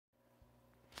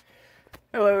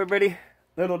Hello everybody,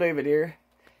 Little David here,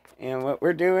 and what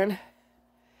we're doing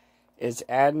is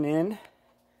adding in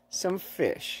some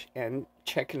fish and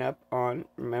checking up on,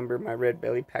 remember, my red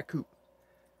belly pacu,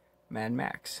 Mad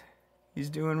Max. He's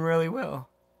doing really well.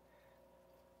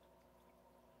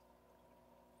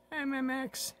 Hi Mad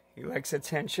Max, he likes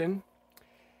attention.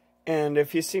 And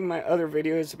if you see my other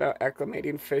videos about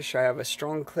acclimating fish, I have a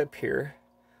strong clip here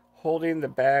holding the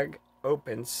bag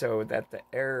open so that the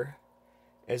air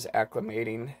is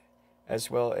acclimating as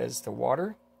well as the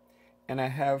water. And I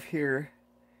have here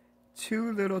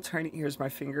two little tiny, here's my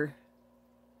finger,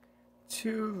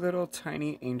 two little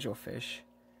tiny angelfish,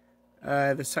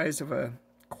 the size of a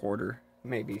quarter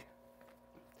maybe.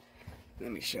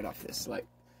 Let me shut off this light,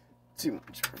 too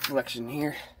much reflection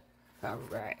here.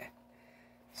 Alright,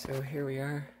 so here we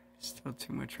are, still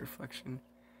too much reflection.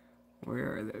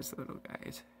 Where are those little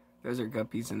guys? Those are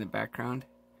guppies in the background.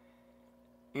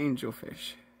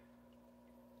 Angelfish.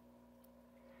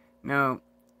 Now,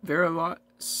 they're a lot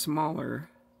smaller,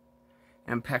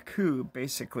 and pacu,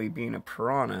 basically being a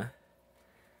piranha,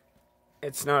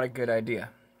 it's not a good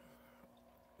idea.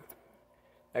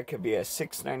 That could be a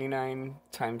 $6.99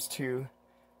 times 2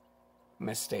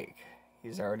 mistake.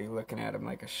 He's already looking at him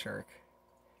like a shark.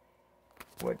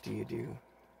 What do you do?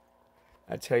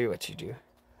 I'll tell you what you do.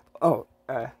 Oh,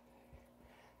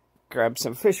 grab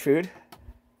some fish food.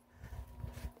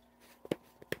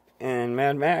 And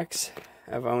Mad Max,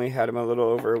 I've only had him a little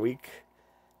over a week.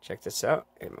 Check this out,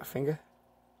 in my finger.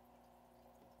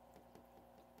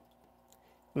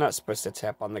 I'm not supposed to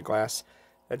tap on the glass.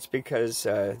 That's because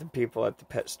the people at the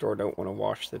pet store don't want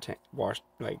to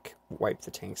wipe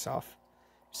the tanks off.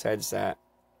 Besides that,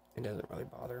 it doesn't really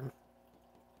bother them.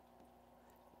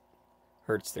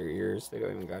 Hurts their ears. They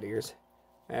don't even got ears.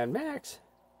 Mad Max.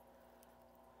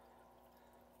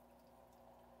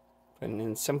 Putting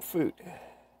in some food.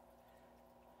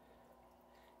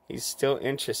 He's still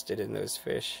interested in those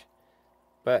fish,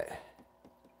 but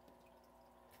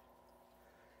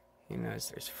he knows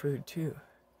there's food too.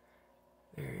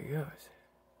 There he goes.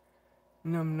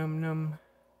 Num num num.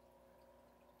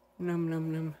 Num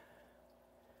num num.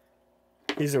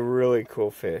 He's a really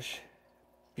cool fish.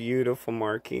 Beautiful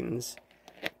markings.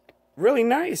 Really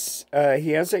nice.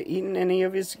 He hasn't eaten any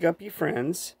of his guppy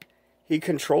friends. He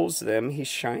controls them. He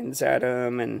shines at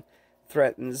them and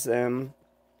threatens them.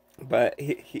 But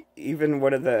even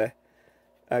one of the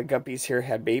guppies here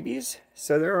had babies.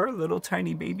 So there are little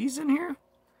tiny babies in here.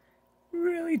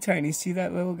 Really tiny. See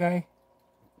that little guy?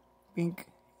 Bink.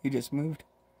 He just moved.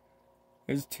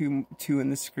 There's two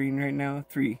in the screen right now.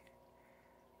 3.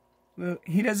 Well,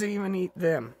 he doesn't even eat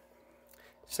them.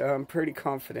 So I'm pretty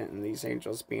confident in these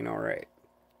angels being alright.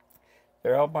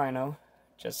 They're albino.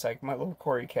 Just like my little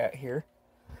Cory cat here.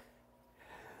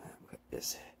 Put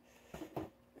this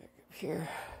back up here.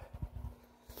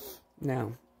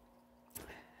 Now,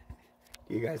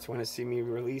 do you guys want to see me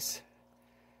release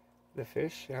the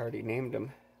fish? I already named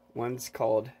them. One's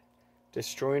called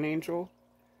Destroying Angel,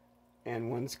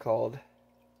 and one's called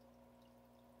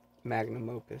Magnum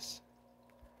Opus.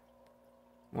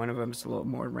 One of them's a little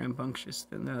more rambunctious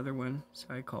than the other one, so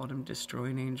I called him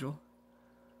Destroying Angel,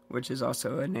 which is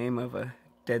also a name of a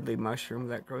deadly mushroom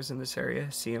that grows in this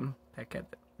area. See him? Peck at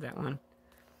that one.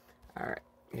 Alright,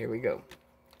 here we go.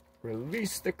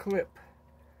 Release the clip.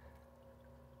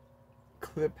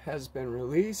 Clip has been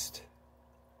released.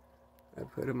 I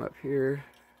put him up here.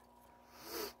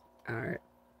 Alright.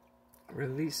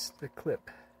 Release the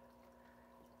clip.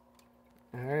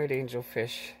 Alright,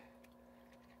 angelfish.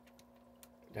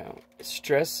 Now,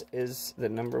 stress is the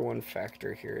 #1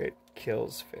 factor here. It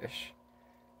kills fish.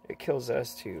 It kills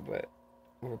us too, but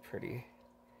we're pretty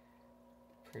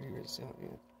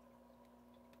resilient.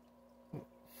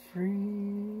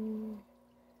 Free.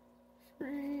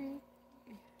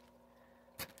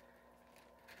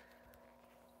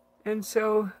 And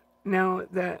so, now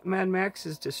that Mad Max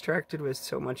is distracted with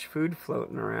so much food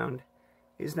floating around,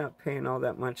 he's not paying all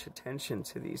that much attention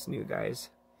to these new guys.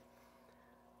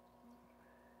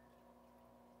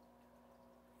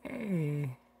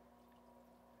 Hey.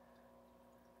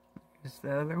 There's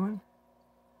the other one.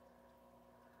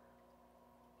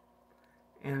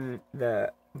 And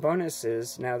the bonus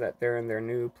is, now that they're in their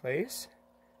new place,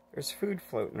 there's food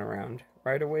floating around.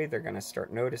 Right away they're going to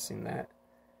start noticing that.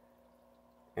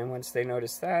 And once they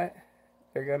notice that,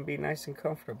 they're going to be nice and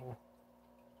comfortable.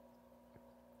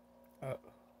 Uh-oh.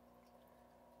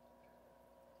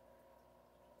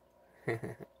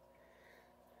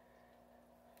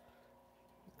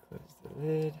 Close the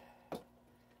lid.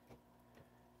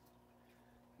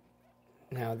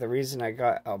 Now, the reason I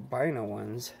got albino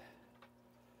ones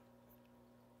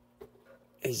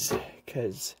is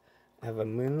because I have a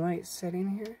moonlight setting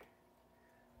here.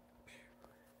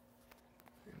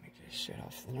 Let me just shut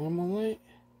off the normal light.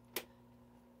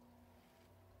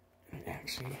 And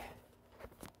actually,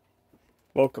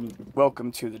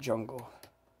 welcome to the jungle.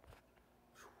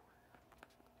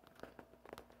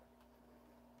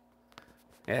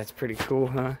 Yeah, it's pretty cool,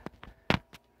 huh?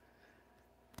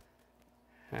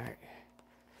 Alright.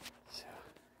 So.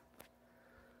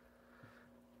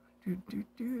 Back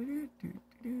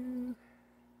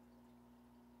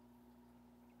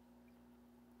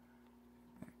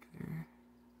there.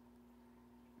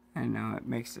 I know it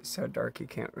makes it so dark you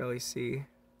can't really see.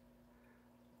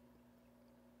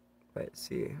 But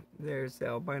see, there's the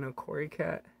albino Cory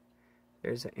cat.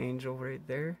 There's an angel right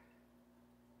there.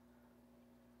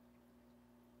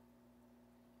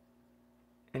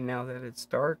 And now that it's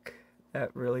dark,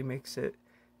 that really makes it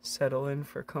settle in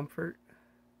for comfort.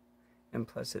 And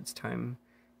plus it's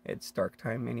dark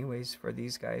time anyways for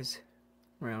these guys.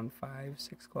 Around 5,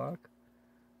 6 o'clock.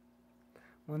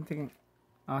 One thing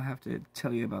I'll have to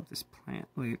tell you about this plant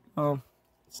later. Oh,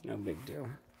 it's no big deal.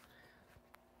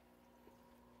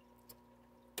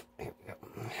 Here we go.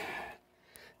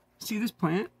 See this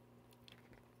plant?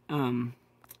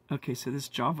 Okay, so this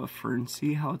Java fern,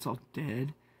 see how it's all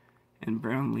dead and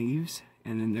brown leaves?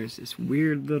 And then there's this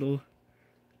weird little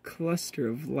cluster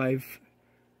of live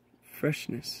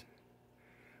freshness.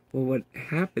 Well, what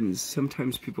happens,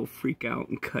 sometimes people freak out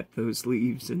and cut those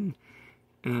leaves, and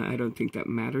I don't think that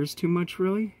matters too much,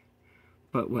 really.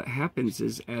 But what happens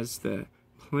is, as the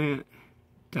plant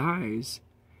dies,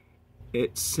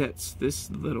 it sets this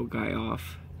little guy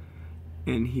off,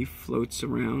 and he floats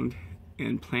around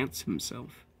and plants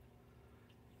himself.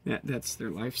 That's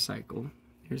their life cycle.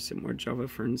 Here's some more Java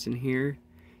ferns in here.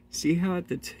 See how at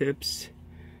the tips,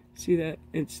 see that?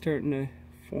 It's starting to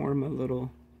form a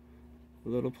little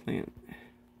plant.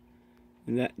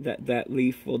 And that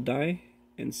leaf will die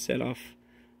and set off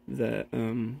the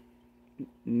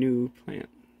new plant.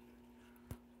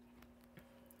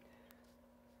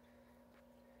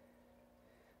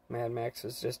 Mad Max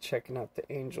is just checking out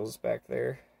the angels back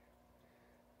there.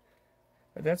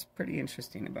 But that's pretty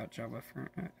interesting about Java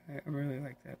fern. I really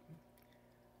like that.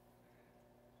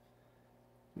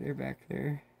 They're back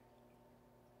there.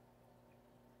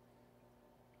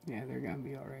 Yeah, they're gonna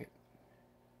be alright.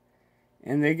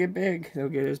 And they get big. They'll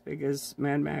get as big as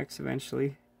Mad Max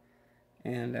eventually.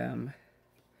 And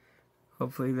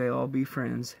hopefully they'll all be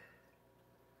friends.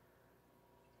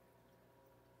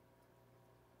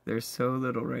 They're so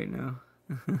little right now.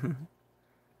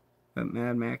 But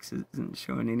Mad Max isn't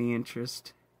showing any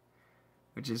interest,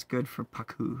 which is good for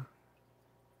Paku.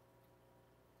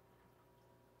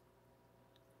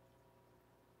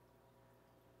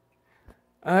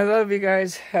 I love you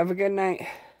guys. Have a good night.